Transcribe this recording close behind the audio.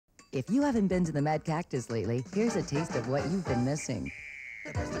If you haven't been to the Mad Cactus lately, here's a taste of what you've been missing.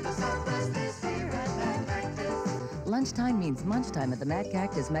 The best of the Southwest is here at Mad Cactus. Lunchtime means munch time at the Mad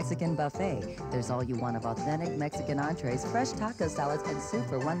Cactus Mexican Buffet. There's all you want of authentic Mexican entrees, fresh taco salads, and soup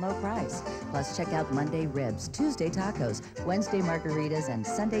for one low price. Plus, check out Monday ribs, Tuesday tacos, Wednesday margaritas, and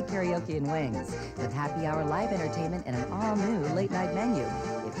Sunday karaoke and wings. With happy hour live entertainment and an all-new late-night menu.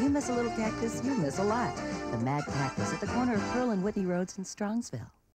 If you miss a little Cactus, you miss a lot. The Mad Cactus at the corner of Pearl and Whitney Roads in Strongsville.